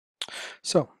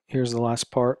So here's the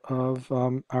last part of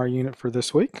our unit for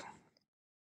this week.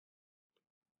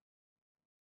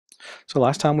 So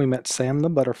last time we met Sam the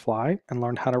butterfly and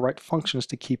learned how to write functions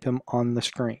to keep him on the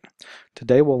screen.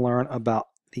 Today we'll learn about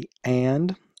the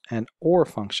and or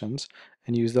functions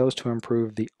and use those to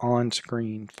improve the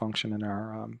on-screen function in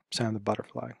our Sam the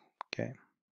butterfly game.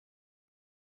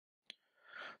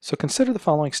 So consider the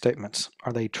following statements.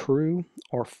 Are they true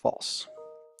or false?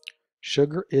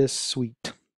 Sugar is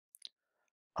sweet.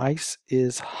 Ice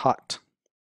is hot.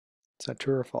 Is that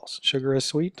true or false? Sugar is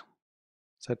sweet.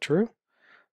 Is that true?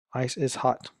 Ice is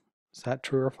hot. Is that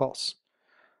true or false?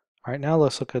 All right, now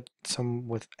let's look at some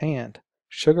with and.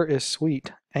 Sugar is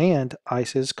sweet and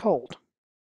ice is cold.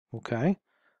 Okay,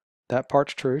 that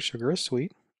part's true. Sugar is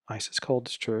sweet. Ice is cold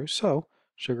is true. So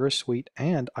sugar is sweet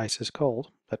and ice is cold.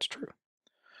 That's true.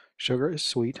 Sugar is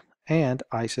sweet and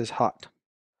ice is hot.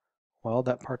 Well,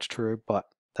 that part's true, but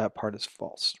that part is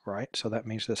false, right? So that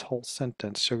means this whole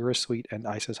sentence, sugar is sweet and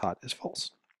ice is hot, is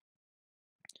false.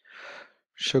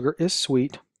 Sugar is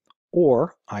sweet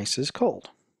or ice is cold.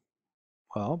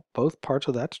 Well, both parts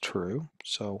of that's true,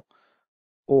 so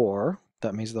or,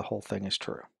 that means the whole thing is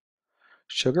true.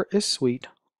 Sugar is sweet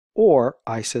or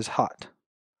ice is hot.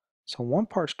 So one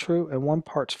part's true and one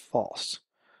part's false.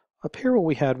 Up here where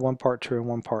we had one part true and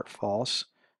one part false,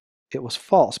 it was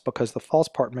false because the false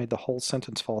part made the whole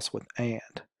sentence false with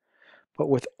and. But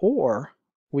with or,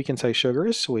 we can say sugar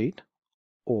is sweet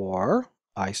or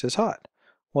ice is hot.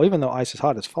 Well, even though ice is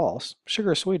hot is false,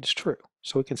 sugar is sweet is true.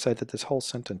 So we can say that this whole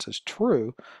sentence is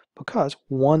true because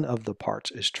one of the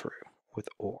parts is true with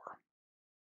or.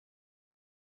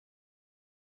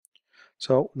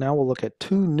 So now we'll look at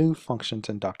two new functions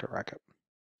in Dr. Racket.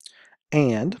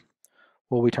 And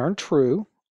will return true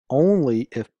only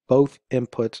if both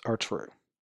inputs are true.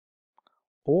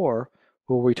 Or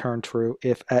will return true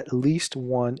if at least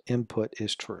one input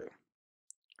is true.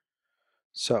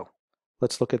 So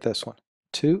let's look at this one.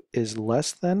 2 is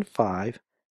less than 5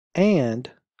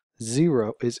 and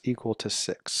 0 is equal to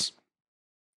 6.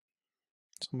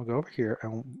 So I'm going to go over here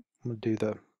and I'm going to do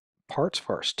the parts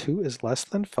first. 2 is less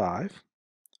than 5.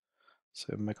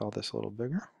 So make all this a little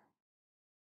bigger.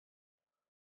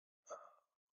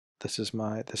 I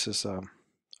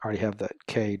already have that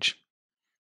cage,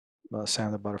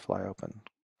 Sam the butterfly open.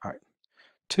 All right,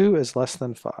 2 is less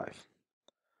than 5.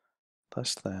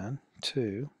 Less than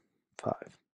 2, 5.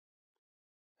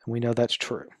 And we know that's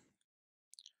true.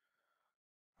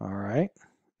 All right,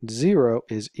 0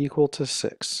 is equal to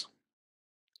 6.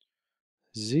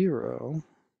 0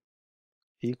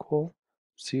 equal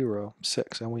 0,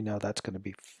 6, and we know that's going to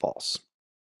be false.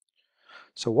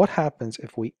 So what happens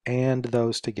if we AND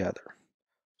those together?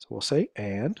 So we'll say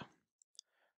and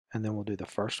then we'll do the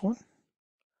first one,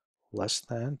 less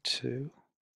than 2,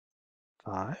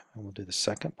 5, and we'll do the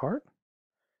second part,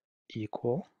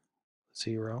 equal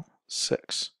 0,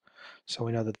 6. So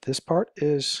we know that this part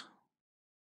is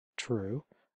true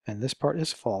and this part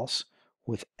is false.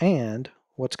 With AND,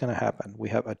 what's going to happen? We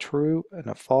have a true and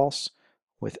a false.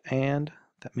 With AND,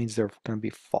 that means they're going to be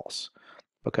false,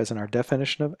 because in our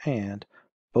definition of AND,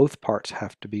 both parts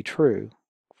have to be true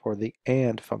for the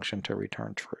AND function to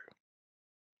return true.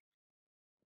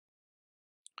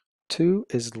 2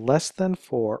 is less than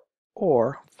 4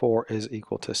 or 4 is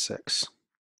equal to 6. So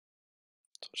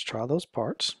let's try those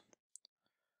parts.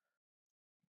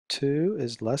 2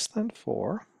 is less than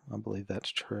 4. I believe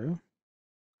that's true.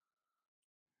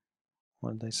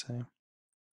 What did they say?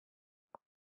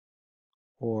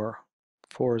 Or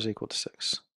 4 is equal to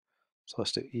 6. So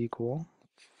let's do equal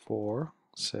 4,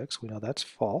 6. We know that's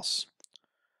false.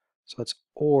 So let's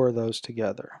OR those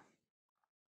together.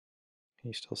 Can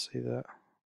you still see that?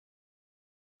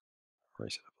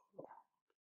 Erase it up a little.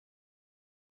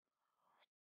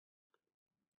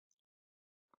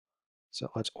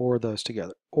 So let's OR those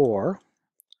together. Or,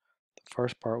 the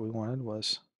first part we wanted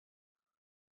was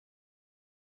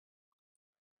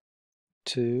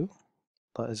 2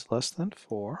 is less than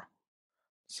 4.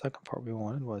 The second part we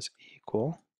wanted was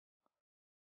equal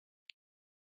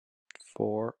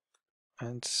 4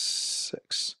 and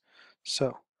 6.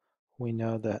 So we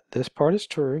know that this part is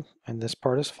true and this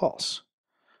part is false.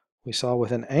 We saw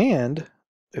with an AND,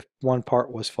 if one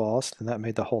part was false, then that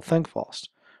made the whole thing false.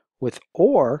 With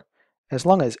OR, as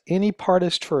long as any part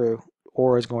is true,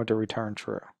 OR is going to return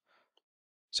true.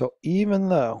 So even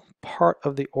though part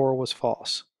of the OR was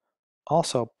false,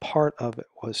 also part of it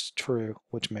was true,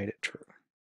 which made it true.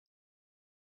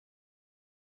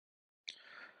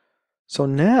 So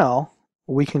now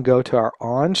we can go to our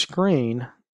on-screen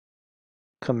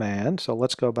command. So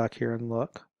let's go back here and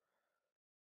look.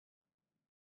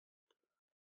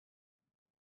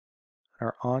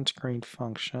 our on-screen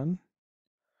function.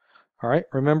 All right,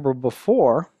 remember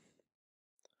before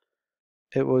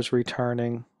it was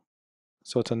returning,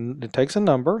 so it takes a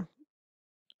number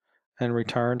and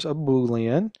returns a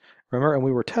Boolean. Remember, and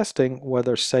we were testing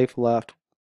whether safe left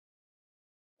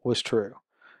was true.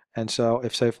 And so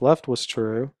if safe left was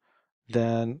true,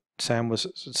 then Sam was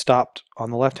stopped on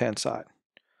the left-hand side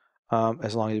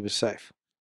as long as he was safe.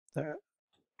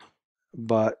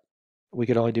 But we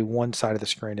could only do one side of the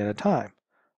screen at a time.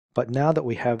 But now that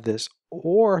we have this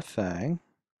or thing,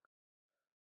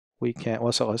 we can't.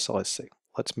 Well, so let's see.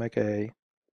 Let's make a.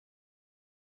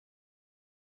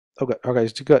 Okay,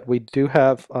 it's good. We do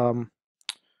have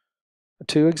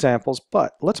two examples,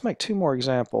 but let's make two more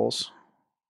examples.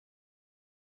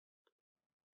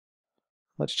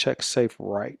 Let's check safe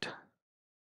right.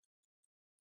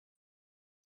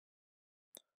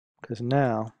 Because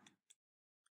now,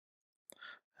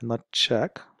 and let's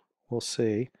check. We'll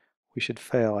see. We should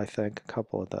fail, I think, a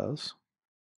couple of those.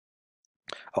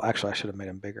 Oh, actually, I should have made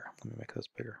them bigger. Let me make those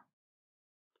bigger.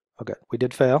 Okay, we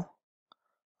did fail.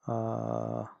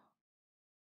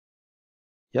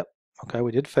 Yep. Okay,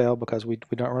 we did fail because we're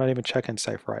not even checking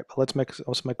safe right. But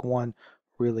let's make one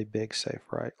really big safe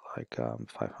right, like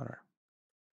 500.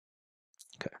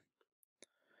 Okay.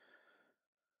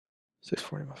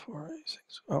 640 by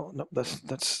 486. Oh no,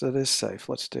 that is safe.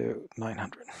 Let's do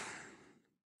 900.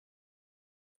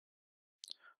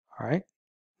 All right.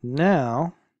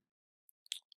 Now,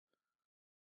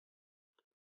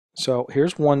 so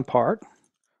here's one part.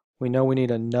 We know we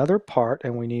need another part,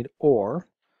 and we need or.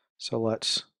 So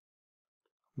let's.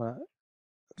 I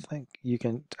think you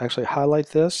can actually highlight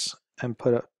this and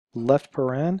put a left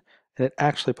paren, and it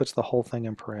actually puts the whole thing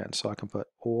in paren. So I can put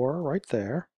or right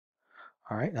there.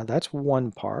 All right, now that's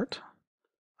one part.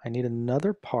 I need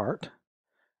another part,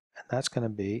 and that's going to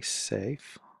be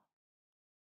safe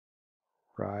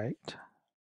right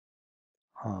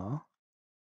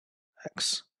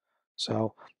x.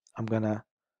 So I'm going to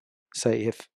say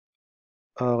if,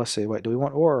 let's see, wait, do we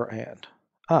want or and?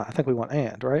 I think we want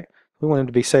and, right? We want him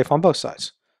to be safe on both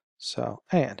sides. So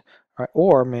and. All right,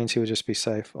 or means he would just be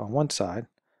safe on one side,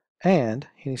 and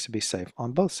he needs to be safe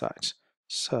on both sides.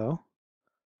 So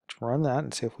let's run that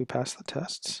and see if we pass the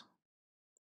tests.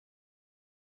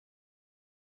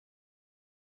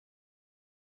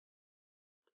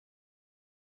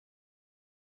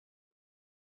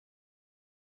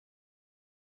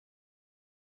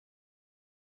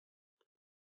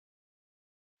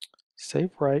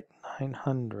 Safe right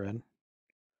 900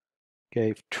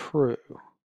 gave true.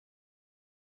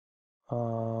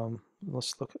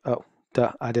 Let's look. Oh,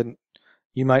 duh, I didn't.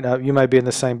 You might not. You might be in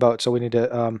the same boat. So we need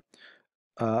to.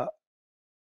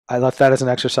 I left that as an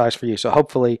exercise for you. So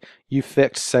hopefully you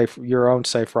fixed safe your own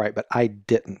safe right, but I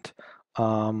didn't.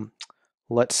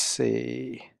 Let's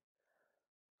see.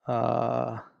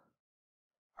 Our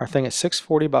thing is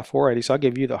 640 by 480. So I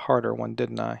gave you the harder one,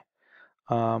 didn't I?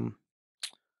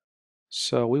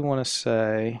 So we want to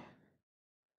say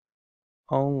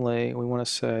only. We want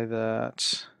to say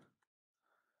that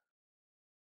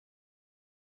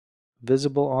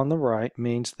visible on the right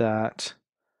means that.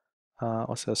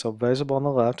 Let's say so visible on the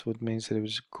left would means that it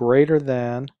was greater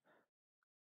than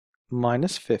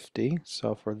minus 50.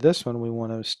 So for this one, we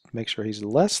want to make sure he's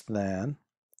less than,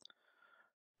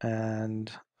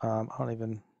 and I don't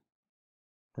even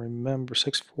remember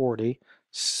 640.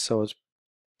 So it's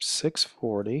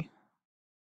 640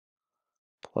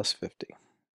 plus 50,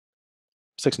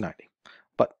 690.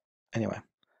 But anyway,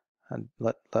 and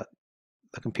let the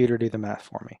computer do the math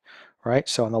for me, right?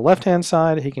 So on the left-hand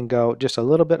side, he can go just a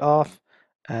little bit off,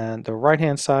 and the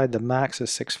right-hand side, the max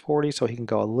is 640, so he can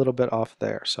go a little bit off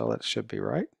there. So that should be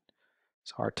right.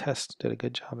 So our test did a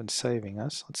good job in saving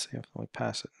us. Let's see if we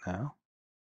pass it now.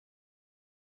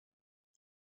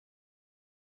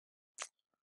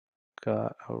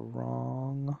 Got a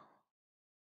wrong.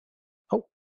 Oh,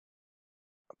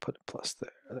 I put a plus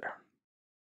there.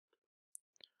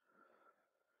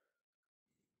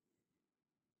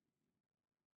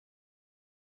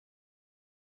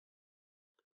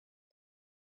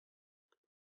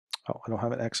 Oh, I don't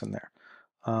have an X in there.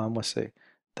 Let's see.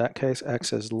 That case,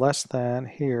 X is less than.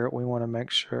 Here, we want to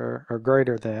make sure, or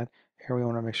greater than. Here, we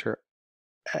want to make sure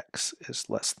X is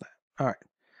less than. All right.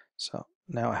 So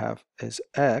now I have is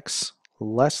X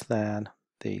less than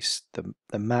the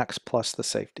max plus the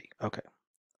safety. Okay.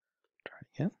 Try it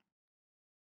again.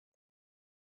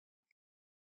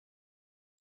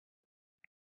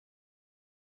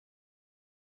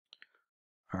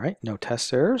 All right. No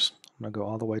test errors. I'm going to go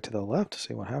all the way to the left to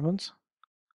see what happens.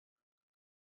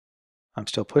 I'm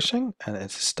still pushing, and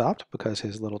it's stopped because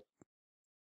his little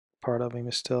part of him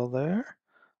is still there.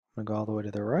 I'm going to go all the way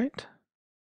to the right.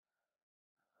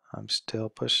 I'm still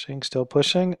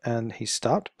pushing, and he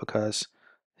stopped because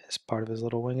his part of his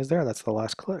little wing is there. That's the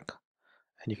last click.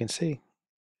 And you can see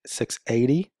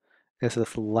 680 is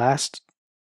this last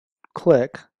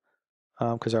click,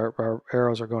 because our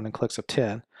arrows are going in clicks of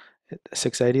 10.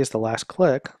 680 is the last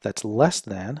click that's less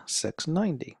than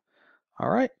 690. All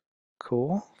right,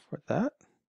 cool for that.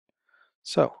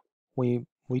 So we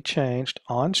changed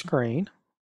on screen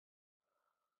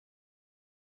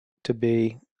to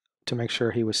make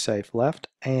sure he was safe left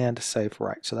and safe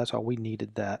right. So that's why we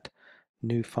needed that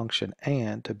new function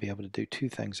and to be able to do two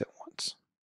things at once.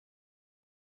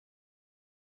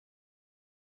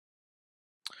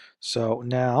 So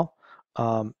now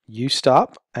you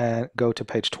stop and go to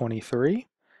page 23,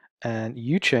 and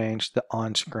you change the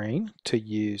on screen to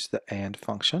use the and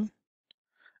function,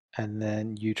 and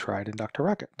then you try it in Dr.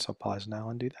 Racket. So pause now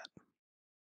and do that.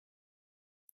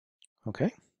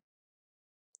 Okay.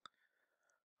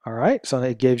 All right, so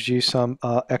it gives you some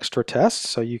extra tests,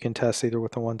 so you can test either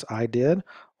with the ones I did,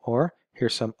 or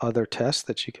here's some other tests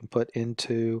that you can put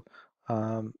into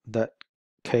that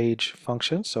cage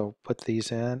function. So put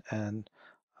these in and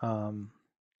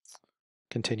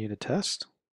continue to test.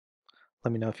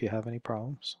 Let me know if you have any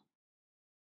problems.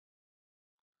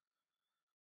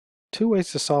 Two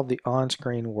ways to solve the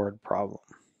on-screen word problem.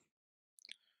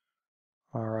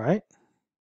 All right,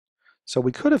 so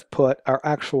we could have put our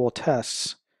actual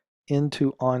tests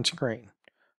into on-screen.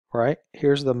 Right?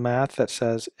 Here's the math that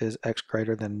says is x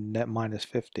greater than minus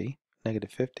 50,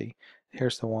 negative 50.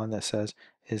 Here's the one that says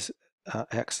is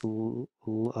x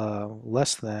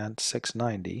less than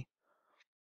 690.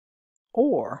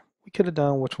 Or we could have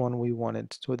done which one we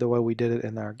wanted, the way we did it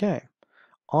in our game.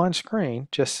 On screen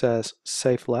just says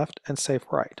safe left and safe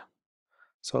right.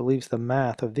 So it leaves the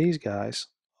math of these guys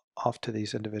off to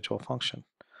these individual functions.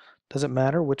 Doesn't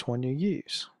matter which one you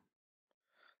use.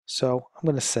 So I'm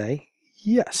going to say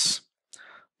yes,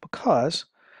 because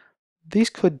these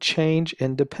could change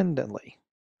independently.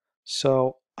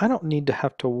 So I don't need to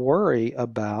have to worry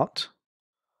about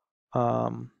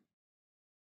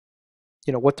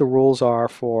what the rules are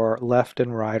for left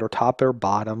and right or top or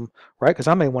bottom, right? Because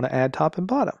I may want to add top and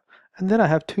bottom. And then I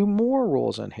have two more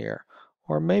rules in here.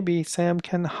 Or maybe Sam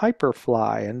can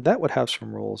hyperfly, and that would have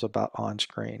some rules about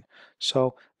on-screen.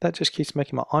 So that just keeps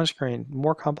making my on-screen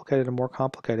more complicated and more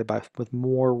complicated with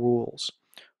more rules.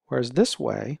 Whereas this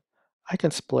way, I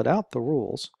can split out the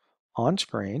rules. On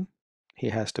screen, he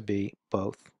has to be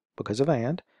both because of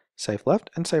and, safe left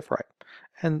and safe right.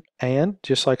 And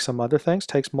just like some other things,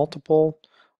 takes multiple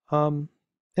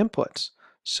inputs.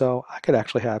 So I could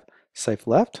actually have safe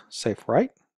left, safe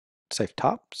right, safe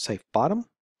top, safe bottom,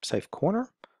 safe corner,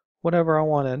 whatever I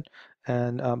wanted,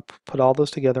 and put all those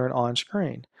together in on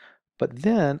screen. But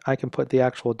then I can put the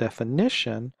actual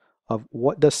definition of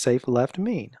what does safe left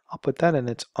mean. I'll put that in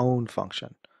its own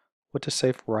function. What does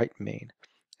safe right mean?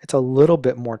 It's a little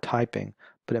bit more typing,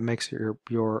 but it makes your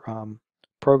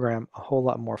program a whole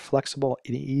lot more flexible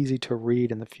and easy to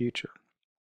read in the future.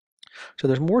 So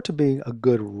there's more to being a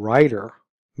good writer,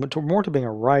 more to being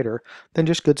a writer than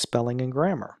just good spelling and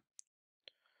grammar.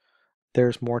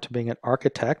 There's more to being an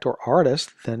architect or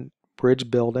artist than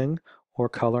bridge building or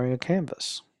coloring a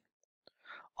canvas.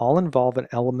 All involve an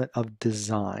element of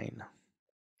design.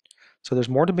 So there's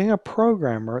more to being a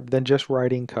programmer than just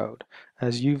writing code.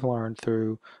 As you've learned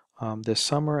through this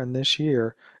summer and this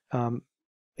year,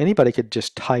 anybody could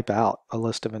just type out a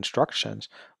list of instructions,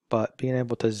 but being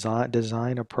able to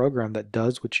design a program that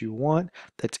does what you want,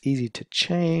 that's easy to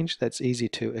change, that's easy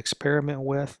to experiment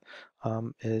with,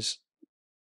 is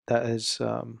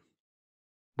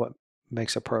what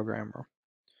makes a programmer.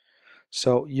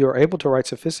 So you're able to write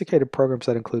sophisticated programs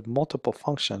that include multiple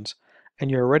functions, and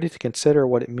you're ready to consider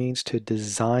what it means to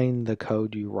design the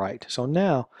code you write. So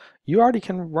now you already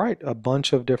can write a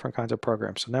bunch of different kinds of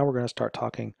programs. So now we're going to start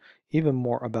talking even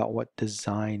more about what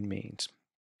design means.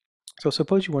 So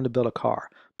suppose you want to build a car,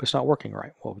 but it's not working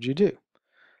right. What would you do?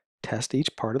 Test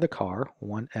each part of the car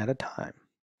one at a time.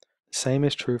 The same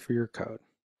is true for your code.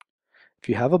 If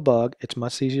you have a bug, it's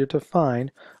much easier to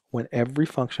find when every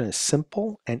function is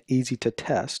simple and easy to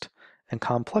test, and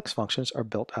complex functions are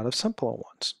built out of simpler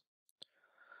ones.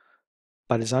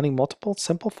 By designing multiple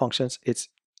simple functions,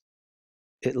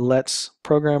 it lets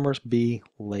programmers be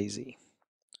lazy.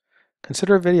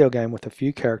 Consider a video game with a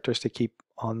few characters to keep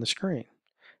on the screen.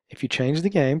 If you change the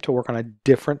game to work on a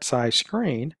different size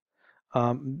screen,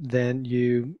 then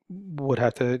you would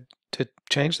have to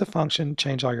change the function,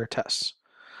 change all your tests.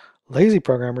 Lazy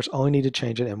programmers only need to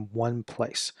change it in one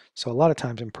place. So a lot of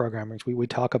times in programming, we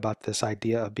talk about this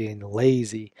idea of being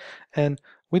lazy. And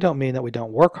we don't mean that we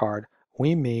don't work hard.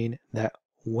 We mean that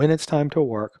when it's time to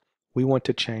work, we want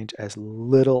to change as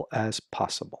little as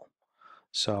possible.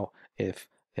 So if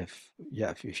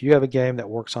you have a game that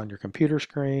works on your computer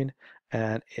screen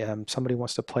and somebody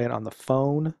wants to play it on the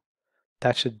phone,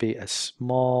 that should be a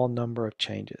small number of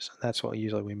changes. That's what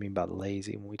usually we mean by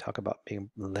lazy when we talk about being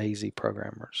lazy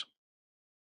programmers.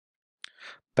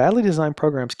 Badly designed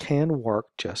programs can work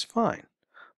just fine,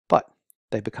 but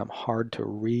they become hard to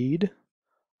read,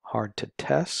 hard to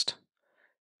test,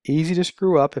 easy to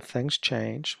screw up if things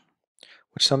change,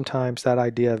 which sometimes that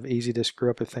idea of easy to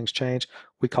screw up if things change,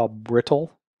 we call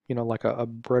brittle. Like a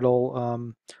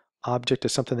brittle object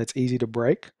is something that's easy to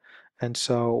break. And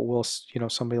so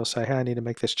somebody will say, hey, I need to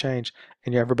make this change.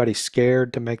 And everybody's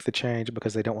scared to make the change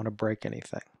because they don't want to break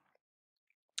anything.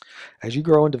 As you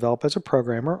grow and develop as a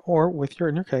programmer, or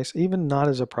in your case, even not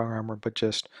as a programmer, but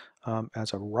just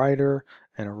as a writer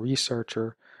and a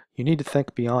researcher, you need to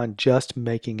think beyond just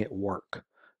making it work.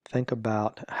 Think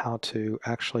about how to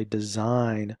actually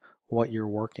design what you're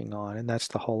working on. And that's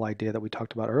the whole idea that we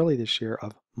talked about early this year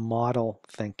of model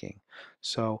thinking.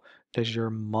 So does your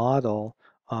model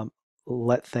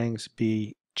let things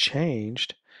be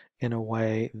changed in a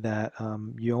way that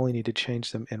you only need to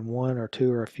change them in one or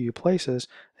two or a few places,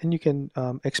 and you can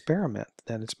experiment.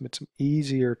 Then it's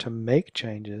easier to make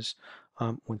changes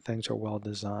when things are well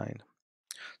designed.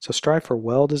 So strive for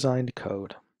well-designed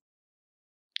code.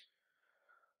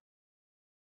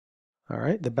 All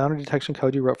right, the boundary detection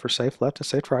code you wrote for safe left and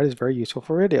safe right is very useful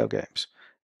for video games.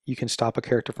 You can stop a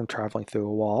character from traveling through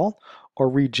a wall or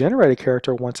regenerate a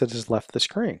character once it has left the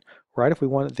screen, right? If we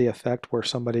wanted the effect where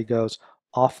somebody goes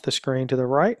off the screen to the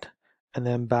right and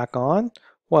then back on,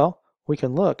 well, we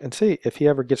can look and see if he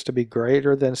ever gets to be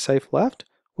greater than safe left,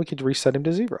 we could reset him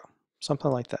to 0,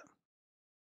 something like that.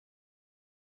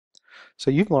 So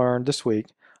you've learned this week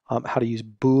how to use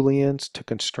Booleans to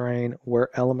constrain where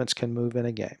elements can move in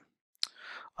a game.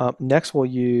 Next,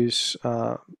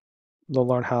 they'll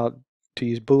learn how to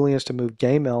use Booleans to move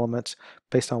game elements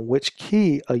based on which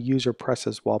key a user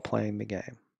presses while playing the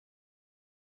game.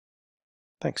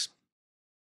 Thanks.